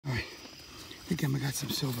think Emma got some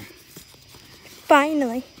silver.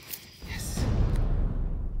 Finally. Yes.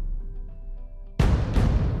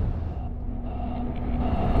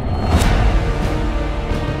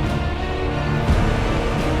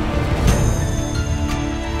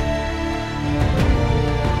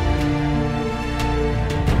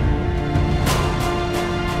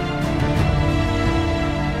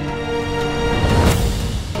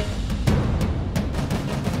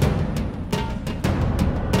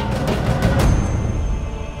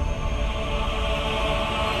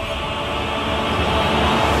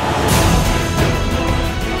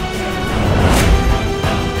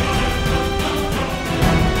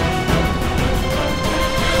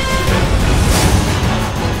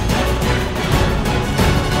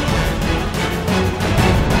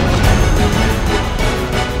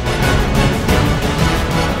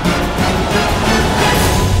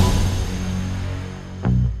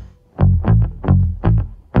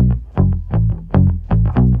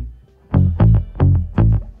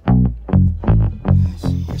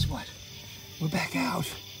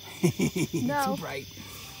 No. Too bright.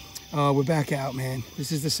 We're back out, man.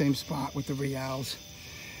 This is the same spot with the reals.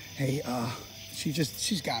 Hey,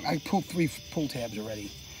 she's got, I pulled 3 pull tabs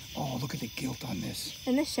already. Oh, look at the gilt on this.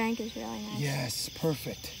 And this shank is really nice. Yes,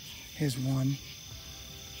 perfect. Here's 1.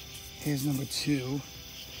 Here's number 2.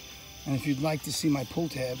 And if you'd like to see my pull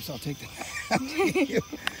tabs, I'll take them out to you.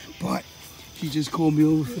 But she just called me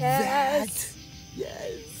over for that.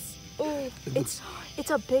 Yes. Oh,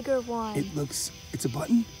 it's a bigger one. It's a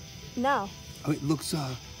button? No. Oh, it looks,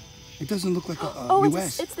 it doesn't look like a oh,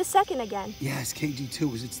 US. It's the second again. Yes,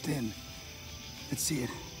 KG2 is, it's thin. Let's see it.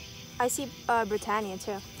 I see Britannia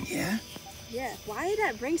too. Yeah? Yeah. Why did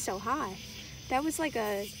that ring so high? That was like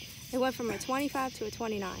it went from a 25 to a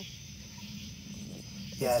 29.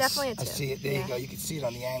 Yes, it's definitely a 2. I see it. There you go. You can see it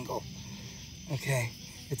on the angle. Okay.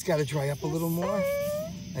 It's got to dry up a little more.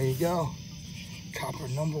 There you go. Copper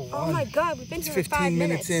number 1. Oh my God, we've been here 15 for 5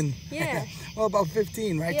 minutes in. Yeah. Well, about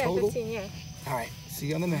 15, right? Yeah, Total? 15, yeah. All right. See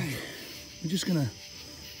you on the next. We're just going to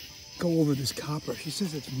go over this copper. She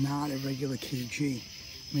says it's not a regular KG.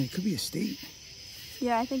 I mean, it could be a state.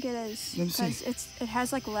 Yeah, I think it is. Let me see. It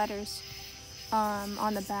has like letters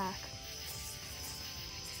on the back.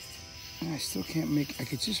 I still can't make, I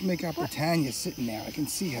could just make out Britannia sitting there. I can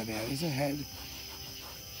see her there. There's her head.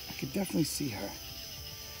 I could definitely see her.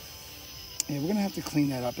 Yeah, we're gonna have to clean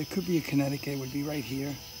that up. It could be a Connecticut. It would be right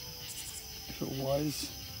here if it was.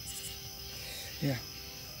 Yeah.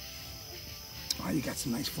 Oh, you got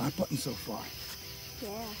some nice flat buttons so far.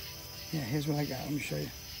 Yeah. Yeah, here's what I got. Let me show you.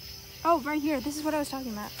 Oh, right here. This is what I was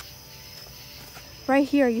talking about. Right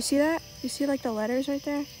here. You see that? You see like the letters right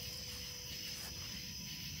there?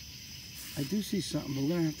 I do see something, but we're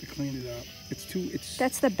gonna have to clean it up.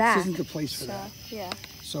 That's the back. This isn't the place for that. Yeah.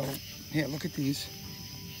 So, here, look at these.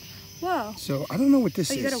 Whoa. So, I don't know what this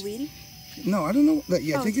is. You got a weedy? No, I don't know.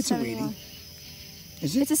 Yeah, I think it's a 71. weedy.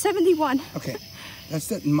 Is it? It's a 71. Okay. That's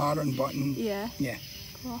that modern button. Yeah. Yeah.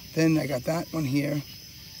 Cool. Then I got that one here.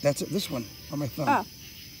 That's this one on my thumb. Oh.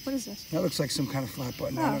 What is this? That looks like some kind of flat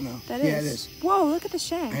button. I don't know. That is. Yeah, it is. Whoa, look at the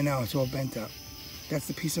shank. I know, it's all bent up. That's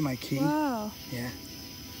the piece of my key. Whoa. Yeah.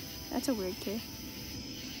 That's a weird key.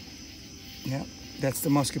 Yeah. That's the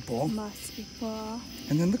musket ball. Musket ball.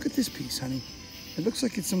 And then look at this piece, honey. It looks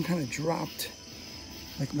like it's some kind of dropped,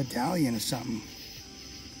 like medallion or something.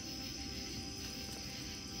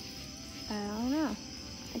 I don't know.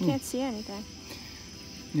 I can't see anything.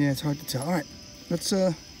 Yeah, it's hard to tell. All right, let's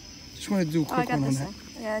just want to do a quick one on that.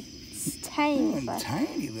 Thing. Yeah, it's tiny. Oh,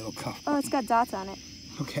 tiny little cuff. Oh, it's got dots on it.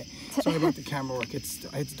 Okay. Sorry about the camera work.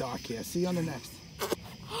 It's dark here. See you on the next.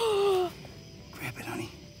 Grab it, honey.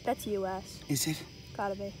 That's US. Is it?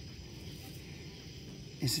 Gotta be.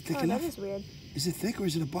 Is it thick enough? That is weird. Is it thick or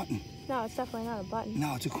is it a button? No, it's definitely not a button.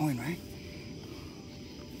 No, it's a coin, right?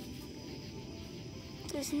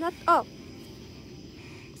 There's not. Oh.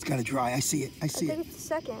 It's got to dry. I see it. I see it. I think it's the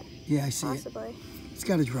second. Yeah, I see it. Possibly. It's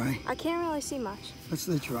got to dry. I can't really see much. Let's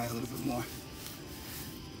let it dry a little bit more.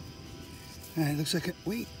 All right, looks like a,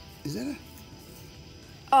 wait, is that a?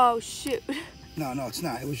 Oh, shoot. No, it's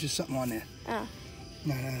not. It was just something on there. Oh.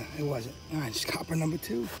 No, it wasn't. All right, it's copper number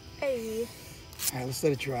 2. Hey. All right, let's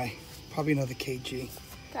let it dry. Probably another KG,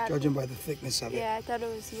 judging by the thickness of it. Yeah, I thought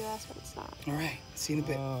it was US, but it's not. All right, see you in a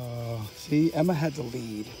bit. See, Emma had the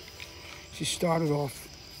lead. She started off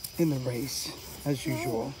in the race, as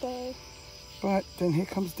usual. Okay. But then here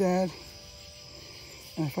comes Dad.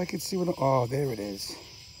 And if I could see what, oh, there it is.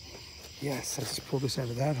 Yes, I just pulled this out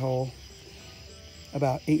of that hole.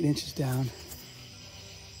 About 8 inches down.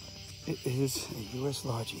 It is a US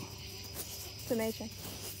Largie. It's amazing.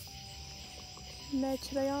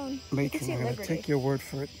 Metron. Matron, I'm going to take your word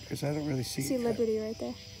for it because I don't really see it See yet. Liberty right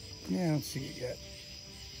there. Yeah, I don't see it yet.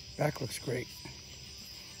 Back looks great.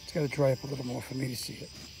 It's got to dry up a little more for me to see it.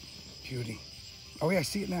 Beauty. Oh yeah, I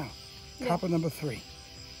see it now. Yeah. Copper number 3.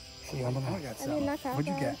 See, I'm gonna got something. What'd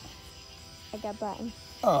you get? I got button.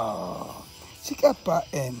 Oh, she got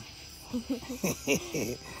button.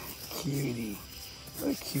 Cutie.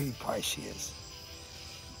 What a cutie pie she is.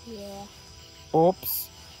 Yeah. Oops.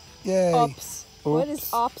 Yay. Oops. What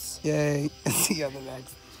is ops? Yay. See you on the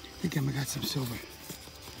next. I think I got some silver.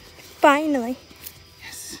 Finally.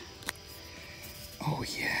 Yes. Oh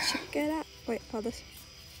yeah. Check it out. Wait, hold this.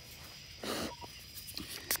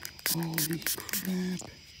 Holy crap.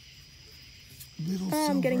 Little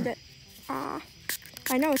silver. I'm getting bit. Ah.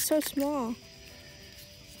 I know, it's so small.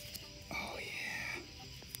 Oh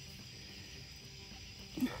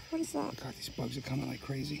yeah. What is that? Oh God, these bugs are coming like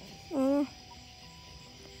crazy.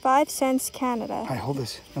 5 cents Canada. All right, hold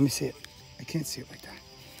this. Let me see it. I can't see it like that.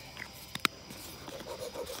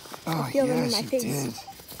 Oh, I feel them in yes, my you face. did.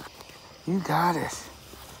 You got it.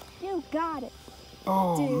 You got it.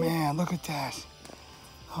 Oh, Dude. man, look at that.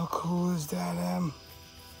 How cool is that, Em?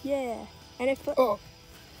 Yeah. And it Oh.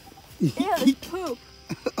 Ew, it's poop.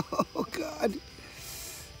 Oh, God.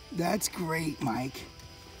 That's great, Mike.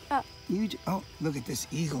 Oh, look at this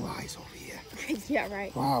eagle eyes over here. Yeah,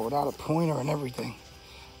 right. Wow, without a pointer and everything.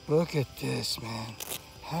 Look at this, man.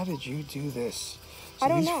 How did you do this? So I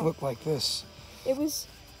don't these know. flip like this. It was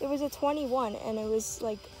a 21, and it was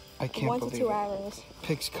like I can't 1 believe to 2 it. hours.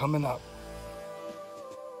 Picks coming up.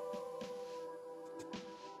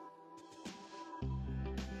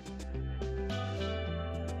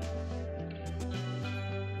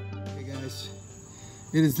 Hey guys,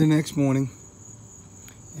 it is the next morning,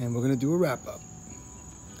 and we're gonna do a wrap up.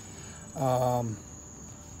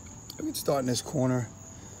 We can start in this corner.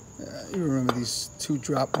 You remember these 2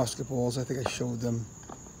 drop musket balls? I think I showed them.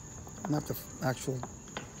 Not the actual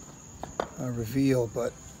reveal,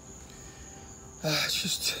 but it's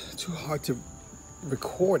just too hard to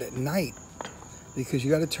record at night because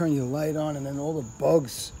you got to turn your light on, and then all the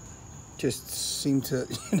bugs just seem to,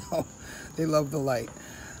 they love the light.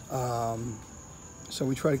 So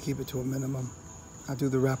we try to keep it to a minimum. I'll do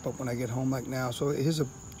the wrap up when I get home like now. So here's a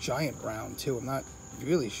giant round too. I'm not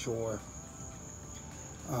really sure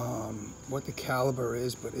what the caliber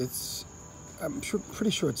is, but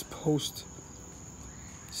pretty sure it's post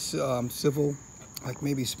civil, like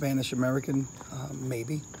maybe Spanish American,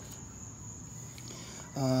 maybe.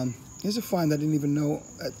 Here's a find I didn't even know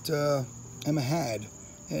that Emma had.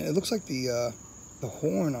 And it looks like the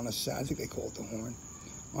horn on a saddle. I think they call it the horn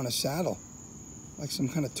on a saddle, like some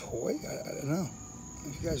kind of toy. I don't know.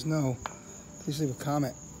 If you guys know, please leave a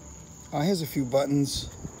comment. Here's a few buttons.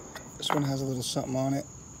 This one has a little something on it.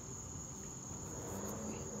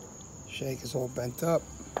 Shake is all bent up.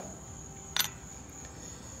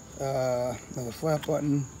 Another flat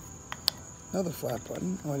button. Another flat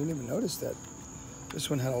button. Oh, I didn't even notice that. This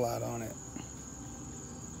one had a lot on it.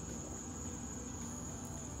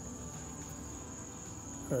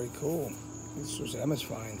 Very cool. This was Emma's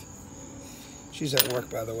find. She's at work,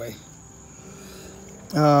 by the way.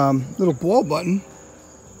 Little ball button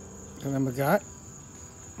that Emma got.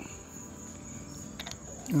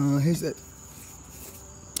 Here's that.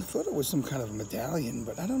 I thought it was some kind of medallion,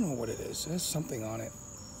 but I don't know what it is. There's something on it.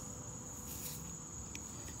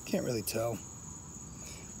 Can't really tell.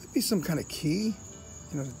 Might be some kind of key,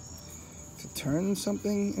 to turn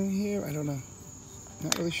something in here. I don't know.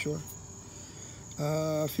 Not really sure.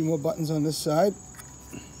 A few more buttons on this side.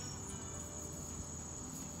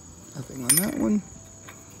 Nothing on that one.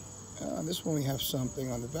 This one we have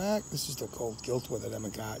something on the back. This is the gold gilt one that Emma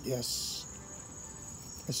got. Yes.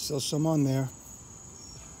 There's still some on there.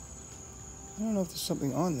 I don't know if there's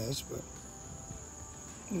something on this, but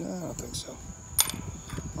no, I don't think so.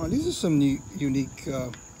 These are some unique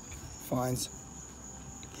finds.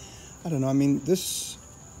 I don't know. I mean, this,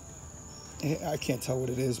 I can't tell what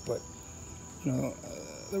it is, but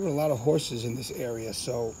there were a lot of horses in this area,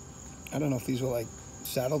 so I don't know if these were like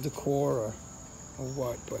saddle decor or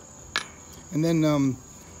what. But and then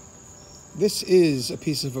this is a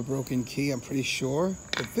piece of a broken key, I'm pretty sure,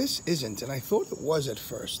 but this isn't, and I thought it was at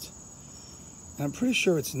first. And I'm pretty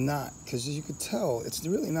sure it's not, because as you could tell, it's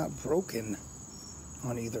really not broken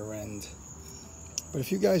on either end. But if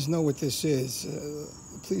you guys know what this is,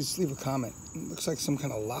 please leave a comment. It looks like some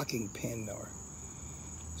kind of locking pin or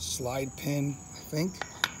slide pin, I think.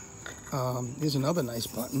 Here's another nice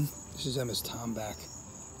button. This is Emma's Tomback.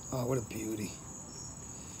 Oh, what a beauty.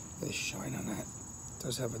 There's shine on that. It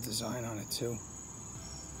does have a design on it too.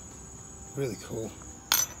 Really cool.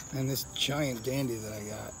 And this giant dandy that I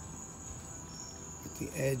got with the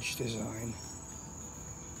edge design.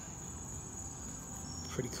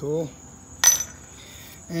 Pretty cool.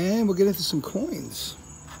 And we'll get into some coins.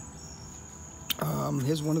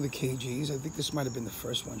 Here's one of the KGs. I think this might have been the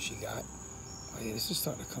first one she got. Oh yeah, this is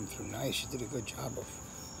starting to come through nice. She did a good job of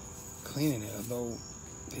cleaning it, although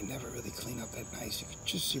they never really clean up that nice. You can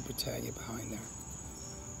just see Britannia behind there.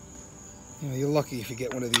 You know, you're lucky if you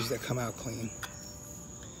get one of these that come out clean.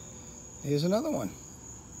 Here's another one.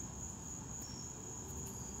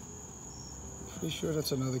 Pretty sure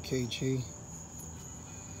that's another KG.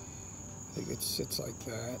 I think it sits like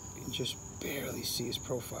that. You can just barely see his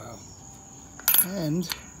profile. And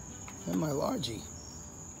my Largie.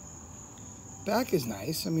 Back is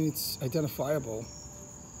nice. I mean, it's identifiable,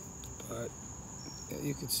 but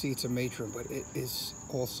you can see it's a matron, but it is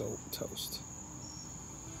also toast.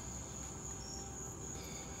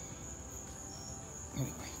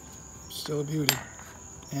 Anyway, still a beauty.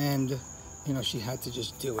 And, you know, she had to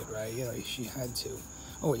just do it, right? You know, she had to.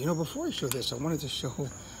 Oh, you know, before I show this, I wanted to show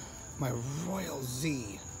my Royal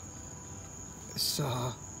Z. This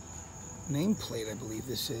nameplate, I believe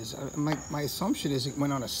this is. My assumption is it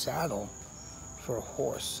went on a saddle for a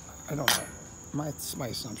horse. I don't know. It's my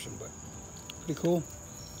assumption, but pretty cool.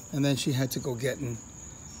 And then she had to go getting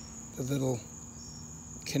the little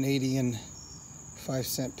Canadian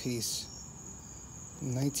 5-cent piece,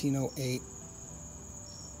 1908.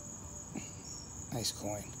 Nice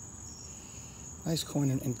coin. Nice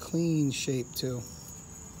coin and clean shape too.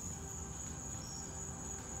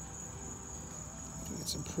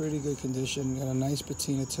 It's in pretty good condition. Got a nice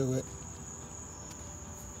patina to it.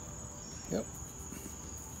 Yep.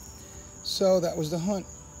 So that was the hunt.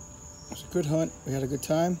 It was a good hunt. We had a good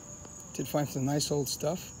time. Did find some nice old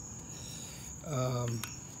stuff. I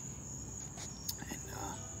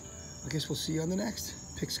guess we'll see you on the next.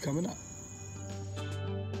 Picks coming up.